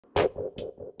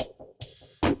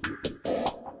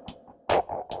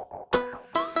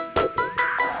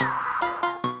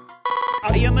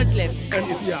Muslim?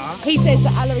 And if you are? He says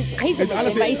that Allah is, he's a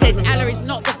Muslim, but he says Allah is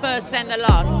not the first and the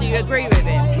last. Do you agree with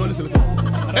him? No, listen.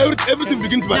 Everything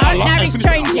begins by No, Allah. now he's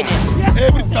changing it.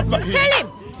 Everything starts by him. Tell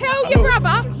him. Tell your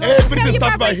brother. Everything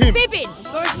starts by him. Fibbing.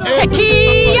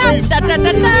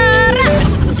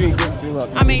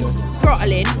 I mean,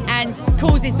 throttling and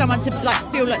causes someone to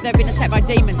feel like they've been attacked by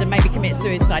demons and maybe commit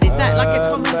suicide. Is that like a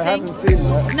common thing? I haven't seen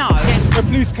that. No. The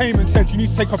police came and said you need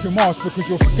to take off your mask because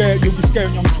you're scared. You'll be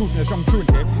scaring young children. There's young children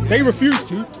here. They refused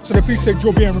to, so the police said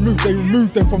you're being removed. They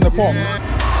removed them from the park.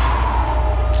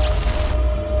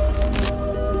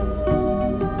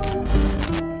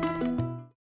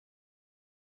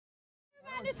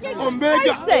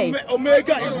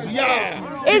 Omega is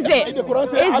yeah. Is it? The Quran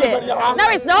says Is it? No,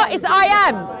 it's not. It's I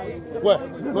am. Where?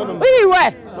 No. What are you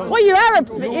where? What are you Arab?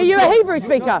 Are you a Hebrew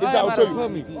speaker? I'll show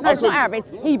you. No, it's not Arab. It's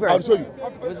Hebrew. I'll show you.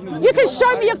 You can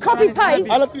show me your copy paste.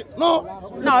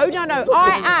 No. No.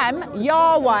 I am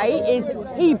Yahweh is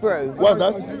Hebrew. What's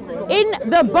that? In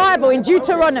the Bible, in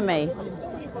Deuteronomy.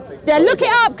 Then look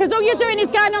it up, because all you're doing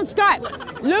is going on Skype.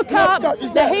 Look up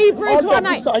the Hebrews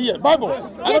 1:8. Bibles.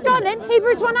 Yeah, go on then.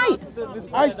 Hebrews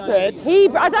 1:8. I said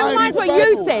Hebrew. I don't mind what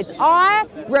you said. I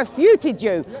refuted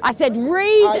you. I said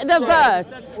read the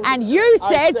verse, and you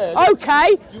said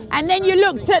okay. And then you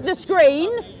looked at the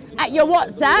screen at your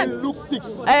WhatsApp. Luke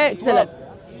 6. Excellent.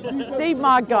 See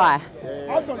my guy.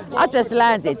 I just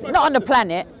landed, not on the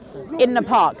planet, in the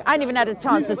park. I ain't even had a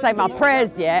chance to say my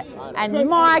prayers yet, and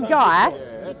my guy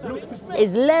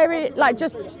is Larry, like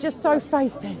just so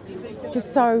faced it,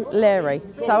 just so Larry.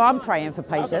 So I'm praying for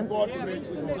patience.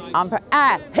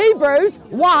 Hebrews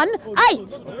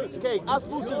 1:8. Okay, as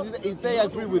Muslims, if they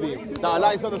agree with him that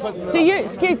Allah is not the person. Do you?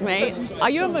 Excuse me. Are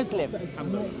you a Muslim?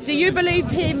 Do you believe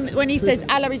him when he says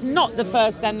Allah is not the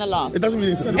first and the last? It doesn't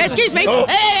mean anything. Excuse me. No.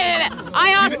 I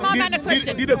asked my man a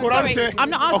question. Did the Quran say? I'm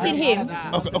not asking him.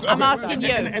 Okay. I'm asking you.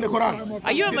 And the Quran.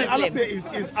 Are you a Did Allah Muslim?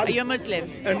 say Are you a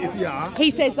Muslim? And if you are? He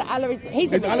says that Allah is.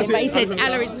 He's a Muslim, but he says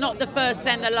Allah is not the first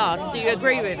and the last. Do you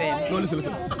agree with him? No,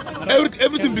 listen.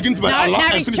 Everything begins by Allah. Now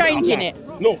he's changing it.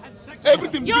 No.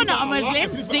 Everything. You're not a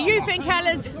Muslim. Do you think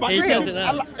Allah's He real? says it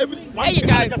now. There you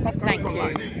go. Thank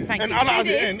you. Thank And you. Allah at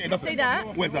See the this? end. See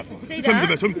that? Where's that? See Show me the that?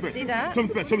 verse. Show me the verse. See that? Show me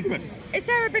the verse. Show me the verse. It's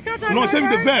Arabic. I don't No, know. show me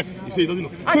the bro. verse. You see, he doesn't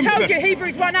know. I told you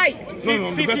Hebrews 1:8.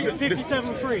 No, the verse.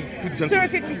 57:3. Surah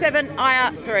 57,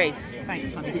 ayah 3.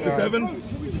 Thanks, honey. 57.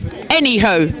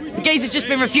 Anywho, the gaze has just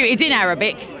been refuted in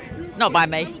Arabic, not by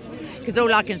me, because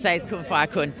all I can say is kun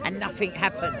fayakun, and nothing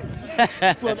happens.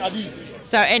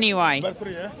 So anyway,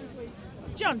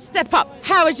 John, step up.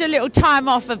 How was your little time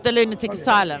off of the lunatic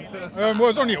asylum? Well, it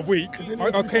was only a week.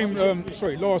 I came,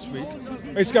 last week.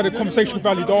 Basically had a conversation with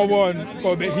Ali Dawa and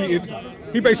got a bit heated.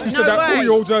 He basically said that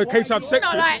 4-year-olds are okay to have sex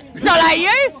with. It's not like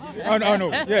you. I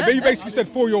know. Yeah, but he basically said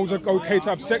 4-year-olds are okay to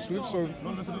have sex with, so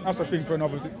that's a thing for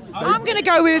another day. I'm going to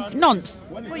go with nonce.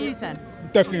 What are you saying?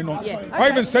 Definitely a nonce. Yeah, okay. I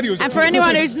even said he was. And for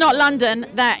anyone who's not London,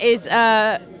 that is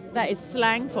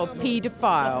slang for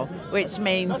paedophile, which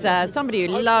means somebody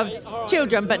who loves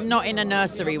children but not in a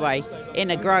nursery way,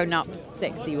 in a grown-up,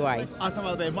 sexy way. Ask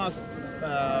about their masks.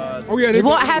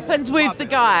 What happens with the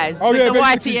guys? With the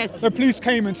YTS? The police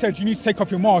came and said you need to take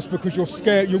off your mask because you're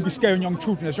scared. You'll be scaring young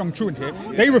children. There's young children here.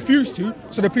 They refused to,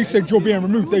 so the police said you're being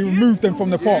removed. They removed them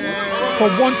from the park. For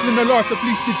once in their life, the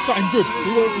police did something good.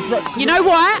 So you know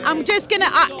why? I'm just gonna.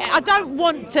 I don't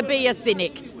want to be a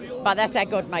cynic, but that's how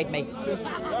God made me.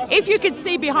 If you can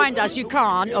see behind us, you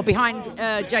can't, or behind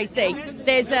JC,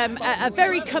 there's a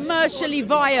very commercially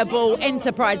viable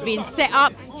enterprise being set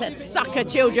up to sucker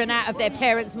children out of their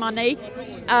parents' money.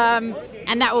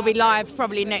 And that will be live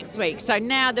probably next week. So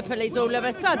now the police all of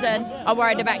a sudden are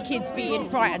worried about kids being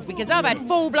frightened, because I've had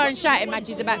full-blown shouting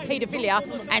matches about paedophilia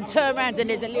and turn around and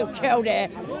there's a little girl there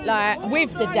like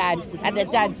with the dad, and the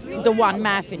dad's the one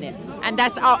mouthing it. And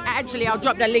that's, I'll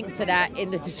drop the link to that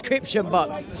in the description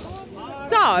box.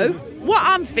 So, what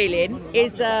I'm feeling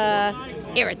is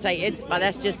irritated, but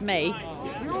that's just me.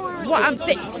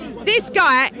 This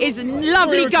guy is a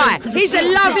lovely guy. He's a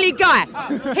lovely guy.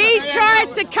 He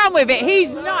tries to come with it.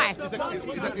 He's nice. He's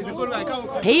a good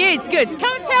guy. He is good.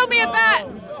 Come and tell me about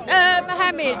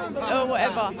Mohammed or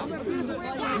whatever.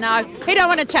 No, he don't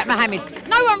want to chat Mohammed.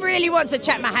 No one really wants to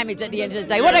chat Mohammed at the end of the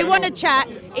day. What they want to chat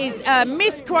is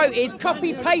misquoted,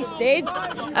 copy-pasted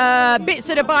bits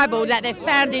of the Bible that they've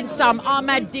found in some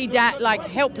Ahmad Didat like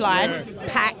helpline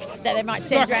pack that they might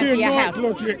send around to your house.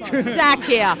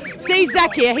 Zakir. See,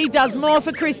 Zakir, he does more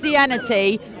for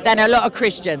Christianity than a lot of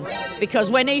Christians,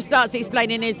 because when he starts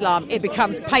explaining Islam, it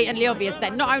becomes patently obvious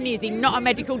that not only is he not a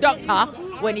medical doctor,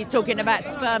 when he's talking about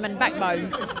sperm and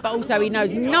backbones, but also he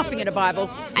knows nothing of the Bible.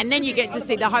 And then you get to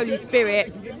see the Holy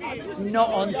Spirit not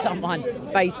on someone,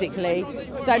 basically.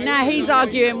 So now he's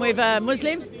arguing with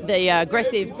Muslims, the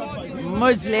aggressive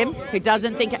Muslim who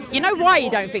doesn't think. You know why you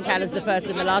don't think Allah's the first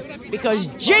and the last? Because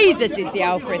Jesus is the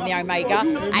Alpha and the Omega,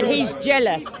 and he's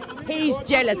jealous. He's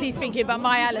jealous. He's thinking, but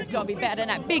my Allah's got to be better than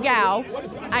that. Big Al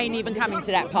ain't even coming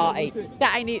to that party.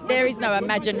 That ain't. There is no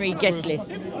imaginary guest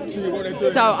list.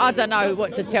 So I don't know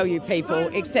what to tell you people,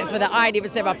 except for that I ain't even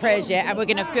said my prayers yet, and we're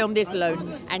going to film this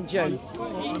alone and June.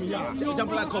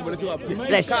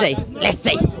 Let's see. Let's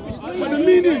see.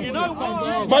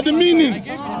 But the meaning.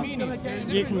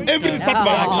 Everything starts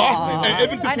by Allah and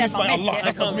everything finished by Allah.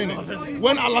 That's the meaning.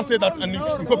 When Allah said that, and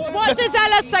what does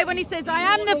Allah say when he says, I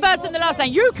am the first and the last,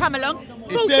 and you come along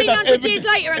 1,400 years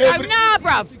later and go, nah,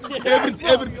 bruv.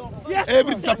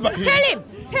 Everything starts by him. Tell him.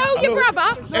 Tell your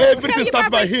brother. Everything starts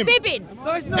by him. Fibbing.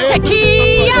 What's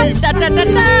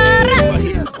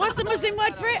the Muslim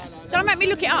word for it? Don't make me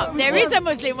look it up. There is a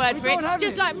Muslim word for it.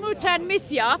 Just like mutan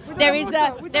misya, there is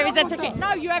a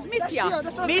no, you have misya.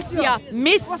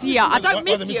 Misya. I don't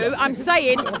miss you. I'm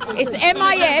saying it's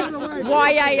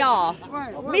MISYAR.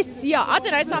 Misya. I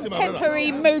don't know, some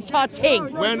temporary mutar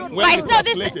thing. When but it's not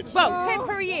this. translated. Well,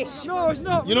 temporary-ish. No, it's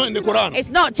not. You know, in the Quran, It's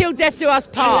not till death do us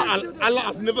part. Allah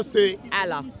has never said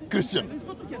Allah. Christian.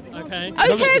 Okay. Who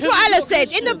cares what Allah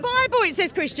said? In the Bible it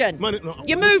says Christian. Man, no,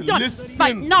 You moved on. listen.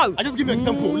 But no. I just give you an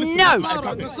example. Listen, No.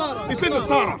 He said the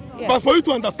Sarah. But for you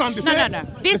to understand this. No.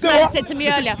 This man said to me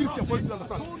earlier. He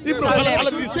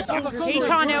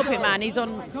can't help it, man. He's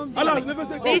on.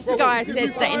 This guy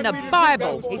said that in the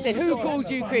Bible. He said, who called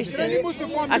you Christians?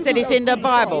 I said, it's in the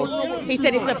Bible. He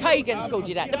said, it's the pagans called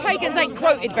you that. The pagans ain't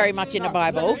quoted very much in the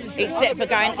Bible, except for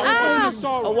going,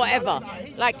 or whatever.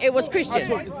 Like, it was Christians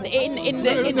in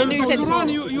the New Testament.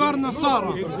 You are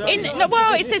Nasara.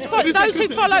 Well, it says those who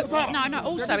follow. No.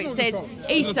 Also, it says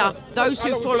Isa, those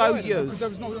who follow you.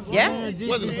 Yeah,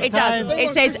 it does. It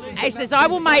says I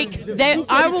will make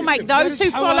those who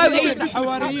follow Isa.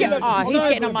 Oh, he's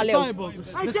getting on my little.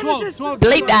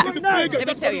 Believe that. Let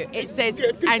me tell you. It says,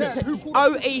 and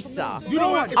O Isa,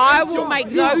 I will make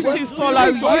those who follow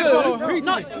you.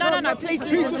 No. Please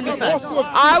listen to me first.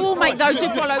 I will make those who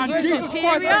follow you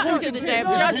superior until the day of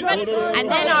judgment, and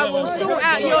then I will sort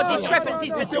out your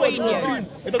discrepancies between you.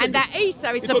 And that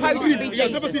Isa is supposed to be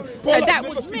Jesus. So that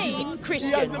would mean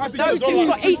Christians, those who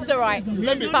got Isaites.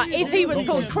 But if he was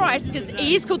called Christ, because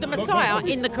he is called the Messiah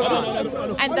in the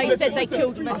Quran, and they said they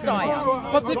killed Messiah.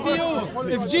 But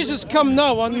if Jesus come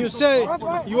now and you say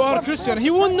you are Christian,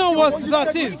 he won't know what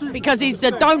that is. Because he's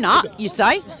the donut, you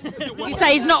say. You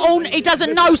say he's not all, he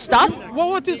doesn't know stuff.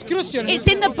 Well, what is Christian? It's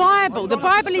in the Bible. The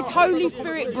Bible is Holy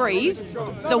Spirit breathed.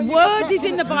 The word is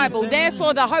in the Bible.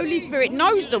 Therefore, the Holy Spirit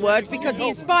knows the word because he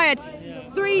inspired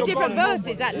 3 different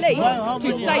verses at least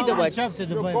to say the word.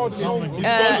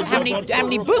 How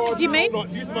many books do you mean?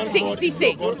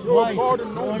 66.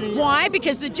 Why?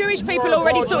 Because the Jewish people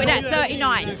already sorted out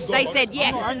 39. They said,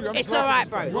 yeah, it's all right,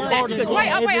 bro. That's good.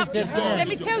 Wait up. Let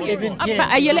me tell you.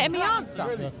 Are you letting me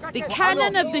answer? The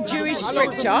canon of the Jewish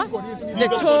scripture, the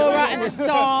Torah and the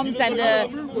Psalms and the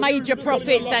major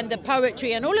prophets and the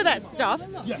poetry and all of that stuff,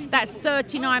 that's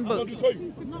 39 books.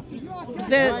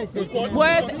 The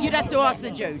worth, you'd have to ask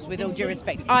the Jews, with all due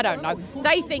respect. I don't know.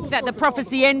 They think that the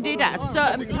prophecy ended at a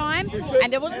certain time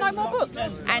and there was no more books.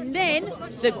 And then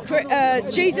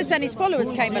Jesus and his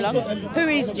followers came along. Who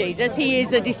is Jesus? He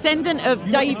is a descendant of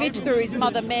David through his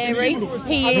mother Mary.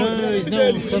 He is...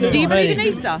 Do you believe in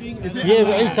Isa?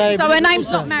 Yeah, Isa. So her name's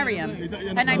not Maryam.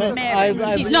 Her name's Mary.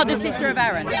 She's not the sister of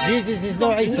Aaron. Jesus is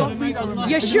not Isa.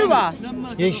 Yeshua.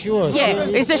 Yeah,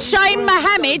 it's a shame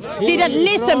Muhammad didn't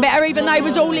listen better, even though he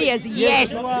was all ears.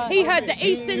 Yes, he heard the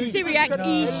Eastern Syriac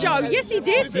show. Yes, he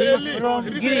did.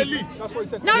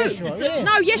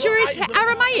 No, Yeshua is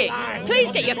Aramaic.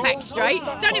 Please get your facts straight.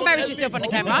 Don't embarrass yourself on the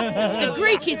camera. The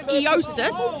Greek is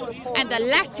Iosus, and the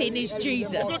Latin is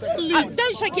Jesus.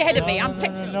 Don't shake your head at me.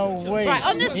 No way. Right,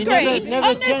 on the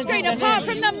screen, apart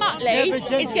from the Mutley,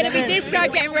 it's going to be this guy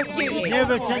getting refuted.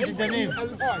 Never changed the name.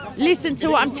 Listen to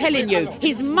what I'm telling you.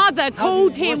 His mother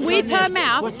called him with her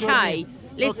mouth K.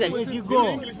 Listen. If you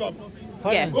go.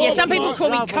 Yeah, some people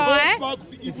call me Kai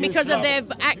because of their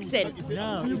accent.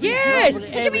 No. Yes.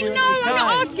 What do you mean, no? I'm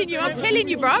not asking you. I'm telling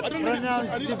you, bro. Pronoun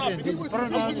is different. His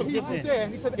pronoun is different.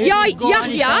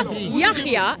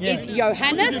 Yahya is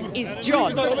Johannes, is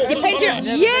John. Depending,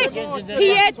 yes,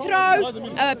 Pietro,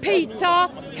 Peter,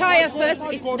 Caiaphas,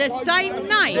 it's the same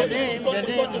name. The name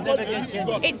never can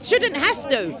change. It shouldn't have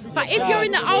to. But if you're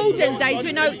in the olden days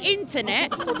with no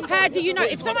internet, how do you know?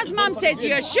 If someone's mum says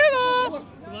Yeshua,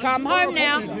 Come home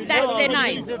now. That's their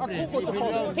name.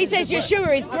 He says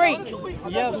Yeshua is Greek.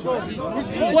 Yeah, of course.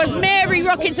 Was Mary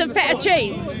rocking some feta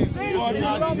cheese?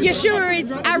 Yeshua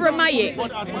is Aramaic.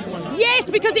 Yes,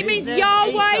 because it means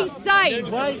Yahweh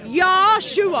saves.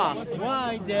 Yeshua.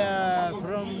 Why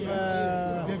from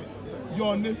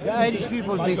the Irish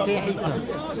people they say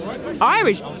Isa?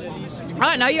 Irish? I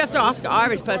don't know, you have to ask an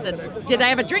Irish person. Did they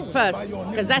have a drink first?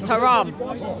 Because that's haram.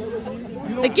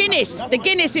 The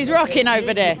Guinness is rocking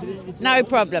over there. No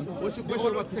problem. What's your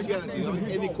question about Christianity?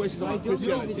 Any questions about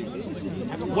Christianity?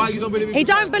 Why you don't believe in He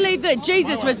don't believe that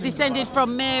Jesus was descended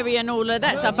from Mary and all of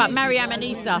that stuff, but Maryam and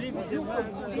Isa.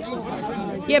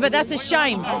 Yeah, but that's a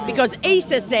shame, because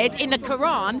Isa said in the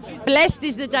Quran, blessed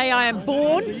is the day I am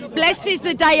born, blessed is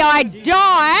the day I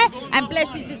die, and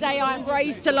blessed is the day I am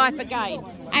raised to life again.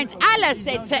 And Allah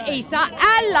said to Isa,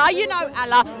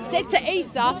 Allah said to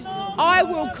Isa, I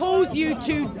will cause you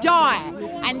to die.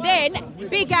 And then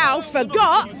Big Al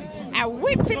forgot and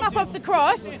whipped him up off the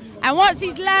cross. And once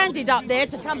he's landed up there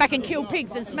to come back and kill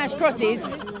pigs and smash crosses,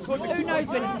 who knows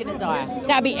when he's going to die?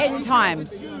 That'll be end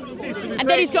times. And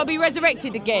then he's got to be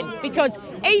resurrected again, because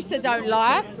Isa don't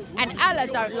lie and Allah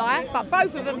don't lie, but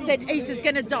both of them said Isa's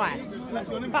going to die.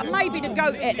 But maybe the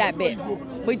goat ate that bit.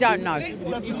 We don't know.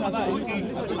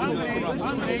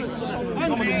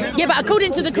 Yeah, but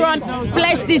according to the Quran,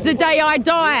 blessed is the day I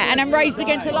die and am raised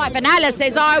again to life. And Allah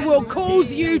says, I will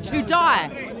cause you to die.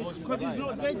 But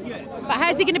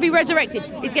how's he going to be resurrected?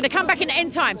 He's going to come back in the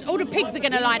end times. All the pigs are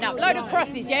going to line up. Load of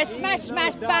crosses, yeah? Smash,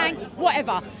 smash, bang,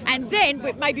 whatever. And then,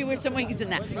 maybe with some wings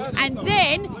and that. And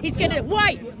then he's going to,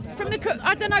 wait, from the,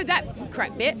 I don't know that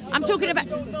crap bit. I'm talking about,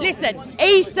 listen,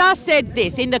 Isa said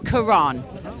this in the Quran.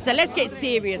 So let's get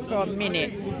serious for a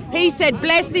minute. He said,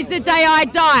 blessed is the day I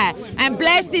die, and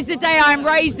blessed is the day I am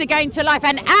raised again to life.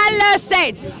 And Allah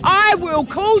said, I will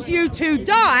cause you to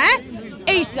die,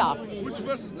 Isa.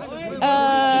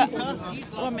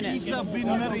 1 minute. Isa bin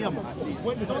Maryam.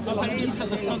 Isa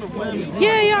the son of Mary.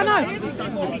 Yeah,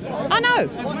 I know.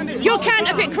 You're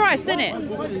counterfeit Christ, isn't it?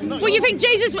 Well, you think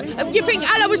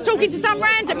Allah was talking to some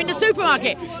random in the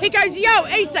supermarket? He goes, yo,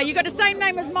 Isa, you got the same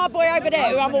name as my boy over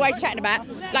there, who I'm always chatting about,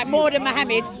 like more than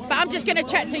Muhammad, but I'm just going to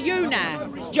chat to you now,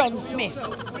 John Smith.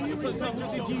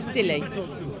 Silly.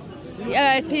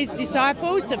 To his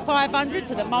disciples, to 500,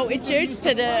 to the multitudes,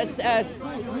 to the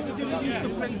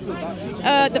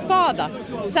Father,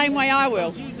 same way I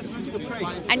will.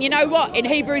 And you know what? In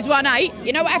Hebrews 1:8,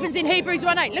 you know what happens in Hebrews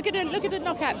 1:8? Look at the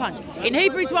knockout punch. In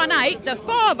Hebrews 1:8, the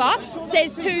Father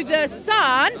says to the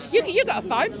Son, you got a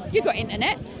phone, you got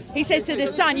internet. He says to the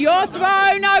Son, your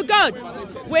throne, O God,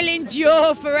 will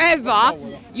endure forever.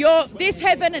 This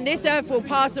heaven and this earth will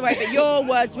pass away, but your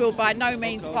words will by no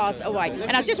means pass away.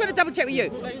 And I just want to double check with you.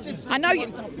 I know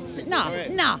you. No.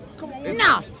 No,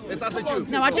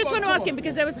 I just want to ask him,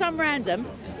 because there was some random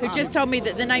who just told me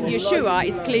that the name Yeshua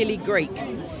is clearly Greek.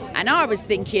 And I was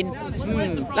thinking,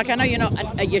 like, I know you're not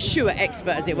a Yeshua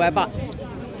expert, as it were, but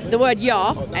the word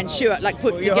Yah and Shua, like,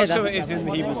 put together. Yeshua is in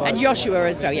the Hebrew Bible. And Joshua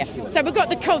as well, yeah. So we've got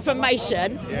the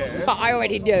confirmation, but I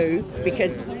already knew,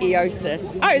 because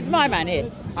Eosus. Oh, it's my man here.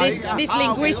 This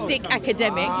linguistic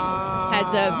academic has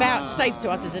vouchsafed to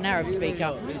us as an Arab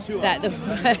speaker that the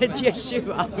word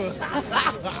Yeshua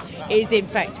is in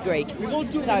fact Greek.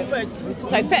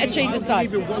 So feta cheese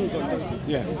aside.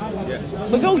 Yeah.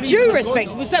 With all due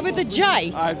respect, was that with a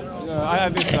J? I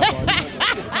missed that one.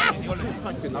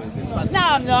 No,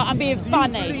 I'm not. I'm being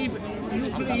funny. Do you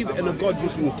believe in a God you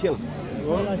can kill?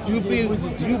 Do you believe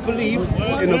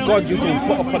in a God you can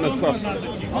put up on a cross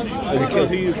and kill?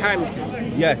 Who you can kill?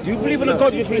 Yeah. Do you believe in a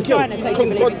God you can kill?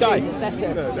 Can God die?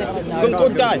 Can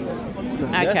God die?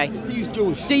 Okay. Yeah? He's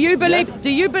Jewish. Do you believe?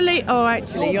 Oh,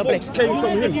 actually, you're books came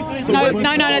from him. So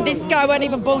no. This guy weren't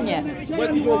even born yet.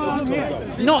 Where did your books come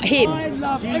from? Not him.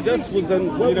 Jesus was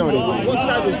on. What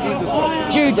side was Jesus from?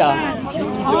 Judah.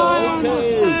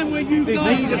 Okay. Did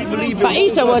Jesus believe in? But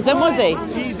Isa wasn't, was he?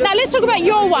 Now let's talk about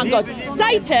your one God.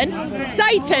 Satan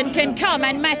can come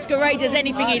and masquerade as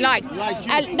anything he likes.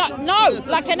 No,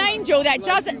 like an angel that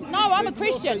doesn't. No, I'm a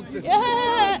Christian.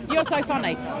 Yeah, you're so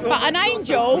funny. But an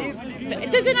angel.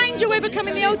 Does an angel ever come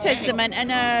in the Old Testament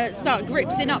and start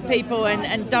gripsing up people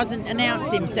and doesn't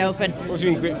announce himself? And what do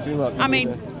you mean gripsing up? I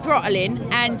mean throttling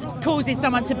and causes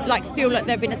someone to feel like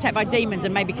they've been attacked by demons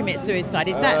and maybe commit suicide.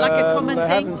 Is that like a common thing? I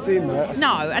haven't seen that.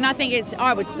 No, and I think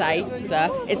I would say, sir,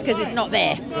 it's because it's not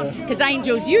there. Because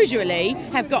angels usually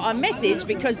have got a message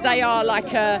because they are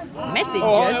like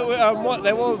messengers.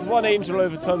 There was one angel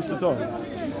overturned Sodom.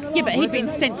 Yeah, but he'd been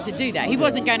sent to do that. He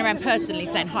wasn't going around personally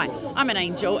saying, hi, I'm an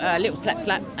angel, a little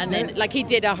slap, and then, like, he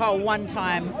did a whole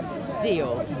one-time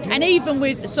deal. And even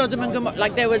with Sodom and Gomorrah,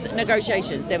 like there was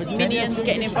negotiations. There was minions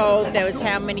getting involved. There was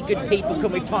how many good people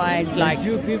can we find? Like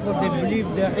Jew people, they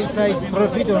believe that Isa is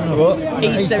prophet or not?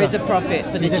 Isa is a prophet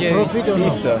for the Is a Jews. prophet or not?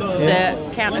 Isa.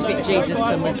 The counterfeit Jesus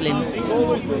for Muslims.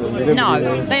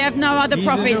 No, they have no other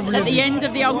prophets at the end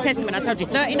of the Old Testament. I told you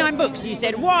 39 books. You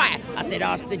said why? I said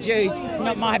ask the Jews. It's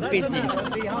not my business.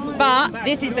 But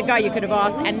this is the guy you could have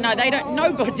asked, and no, they don't.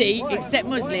 Nobody except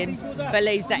Muslims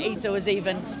believes that Isa was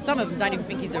even. Some of them don't even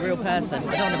think he's a real person.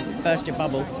 I don't want to burst your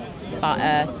bubble,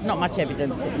 but not much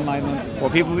evidence at the moment. Well,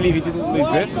 people believe he didn't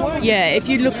exist. Yeah, if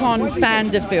you look on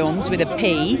Fanda Films with a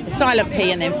P, silent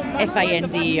P, and then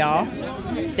Fander.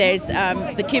 There's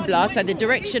the Qibla, so the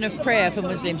direction of prayer for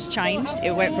Muslims changed.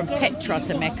 It went from Petra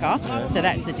to Mecca, so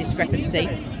that's a discrepancy.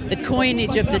 The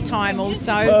coinage of the time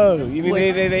also. Oh, you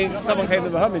mean someone claimed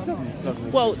that Muhammad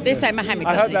doesn't well, exist? they say Muhammad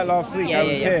doesn't I heard that exist. last week. I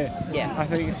was here. Yeah. I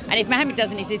think. And if Muhammad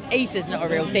doesn't exist, Isa's not a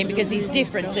real thing because he's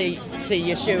different to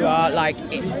Yeshua, like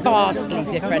vastly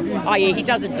different, i.e. he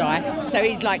doesn't die. So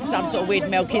he's like some sort of weird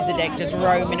Melchizedek just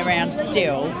roaming around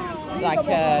still. Like,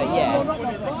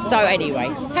 yeah. So anyway,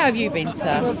 how have you been, sir?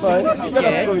 I'm fine. You don't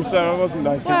have to call me sir, I wasn't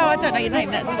 19. Well, I don't know your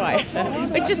name, that's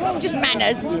fine. It's just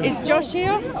manners. Is Josh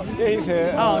here? Yeah, he's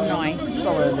here. Oh, nice.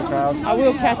 Somewhere in the crowd. I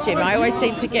will catch him. I always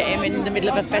seem to get him in the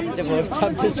middle of a festival of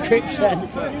some description.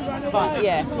 But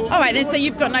yeah. All right then, so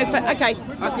you've got no... Okay.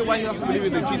 Ask him why he doesn't believe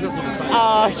in the Jesus of the Messiah.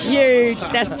 Oh, huge.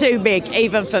 That's too big,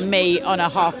 even for me on a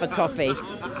half a coffee.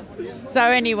 So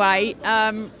anyway,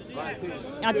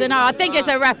 I don't know. I think it's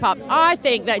a wrap up. I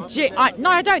think that... no,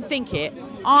 I don't think it.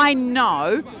 I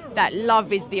know that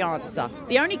love is the answer.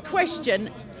 The only question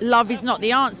love is not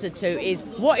the answer to is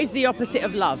what is the opposite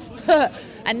of love?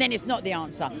 And then it's not the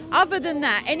answer. Other than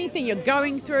that, anything you're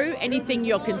going through, anything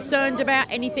you're concerned about,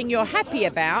 anything you're happy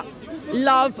about,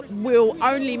 love will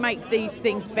only make these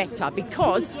things better,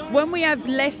 because when we have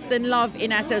less than love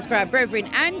in ourselves for our brethren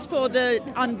and for the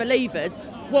unbelievers,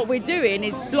 what we're doing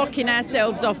is blocking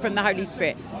ourselves off from the Holy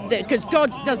Spirit, because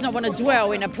God does not want to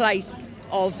dwell in a place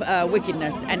of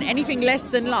wickedness. And anything less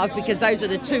than love, because those are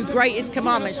the two greatest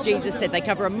commandments, Jesus said. They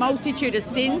cover a multitude of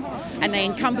sins and they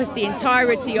encompass the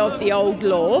entirety of the old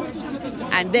law,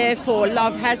 and therefore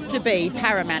love has to be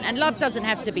paramount. And love doesn't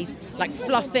have to be like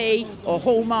fluffy or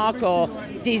Hallmark or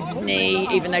Disney,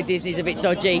 even though Disney's a bit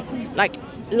dodgy. Like,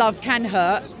 love can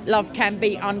hurt, love can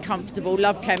be uncomfortable,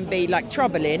 love can be like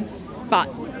troubling. But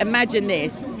imagine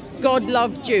this, God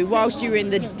loved you whilst you were in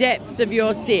the depths of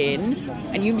your sin,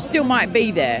 and you still might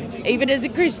be there, even as a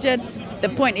Christian. The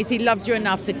point is he loved you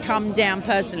enough to come down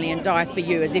personally and die for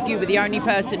you, as if you were the only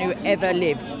person who ever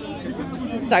lived.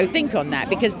 So think on that,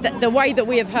 because the way that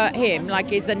we have hurt him,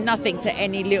 like, is a nothing to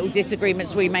any little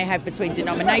disagreements we may have between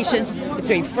denominations,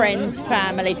 between friends,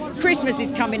 family. Christmas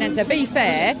is coming, and to be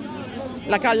fair,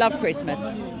 like, I love Christmas,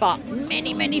 but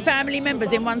many, many family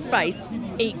members in one space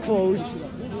equals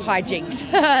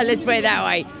hijinks. Let's put it that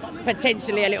way.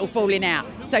 Potentially a little falling out.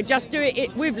 So just do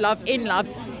it with love, in love.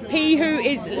 He who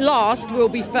is last will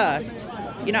be first.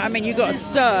 You know what I mean? You've got to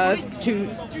serve to...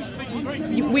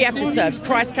 We have to serve.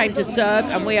 Christ came to serve,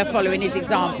 and we are following his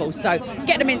example. So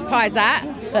get the mince pies out.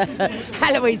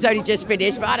 Halloween's only just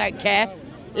finished, but I don't care.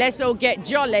 Let's all get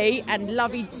jolly and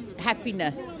lovey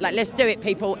happiness. Like, let's do it,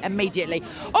 people, immediately.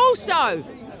 Also,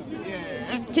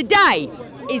 today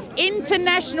is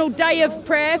International Day of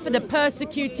Prayer for the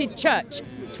Persecuted Church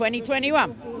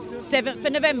 2021, 7th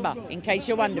of November, in case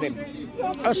you're wondering.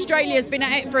 Australia's been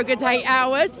at it for a good 8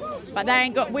 hours, but they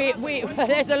ain't got,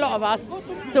 there's a lot of us.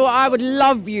 So what I would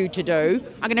love you to do,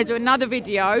 I'm going to do another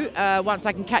video once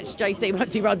I can catch JC,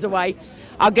 once he runs away.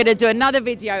 I'm going to do another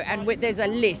video, and there's a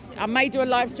list. I may do a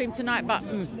live stream tonight, but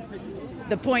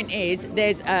the point is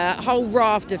there's a whole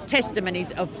raft of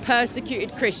testimonies of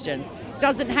persecuted Christians.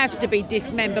 Doesn't have to be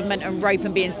dismemberment and rape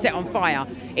and being set on fire.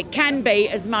 It can be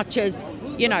as much as,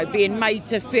 you know, being made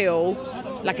to feel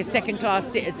like a second-class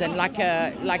citizen, like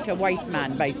a waste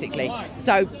man, basically.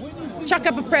 So chuck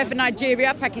up a prayer for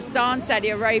Nigeria, Pakistan, Saudi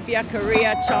Arabia,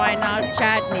 Korea, China,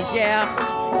 Chad, Niger,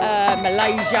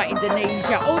 Malaysia,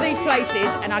 Indonesia, all these places,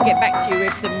 and I'll get back to you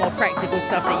with some more practical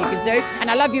stuff that you can do.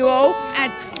 And I love you all,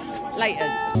 and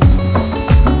laters.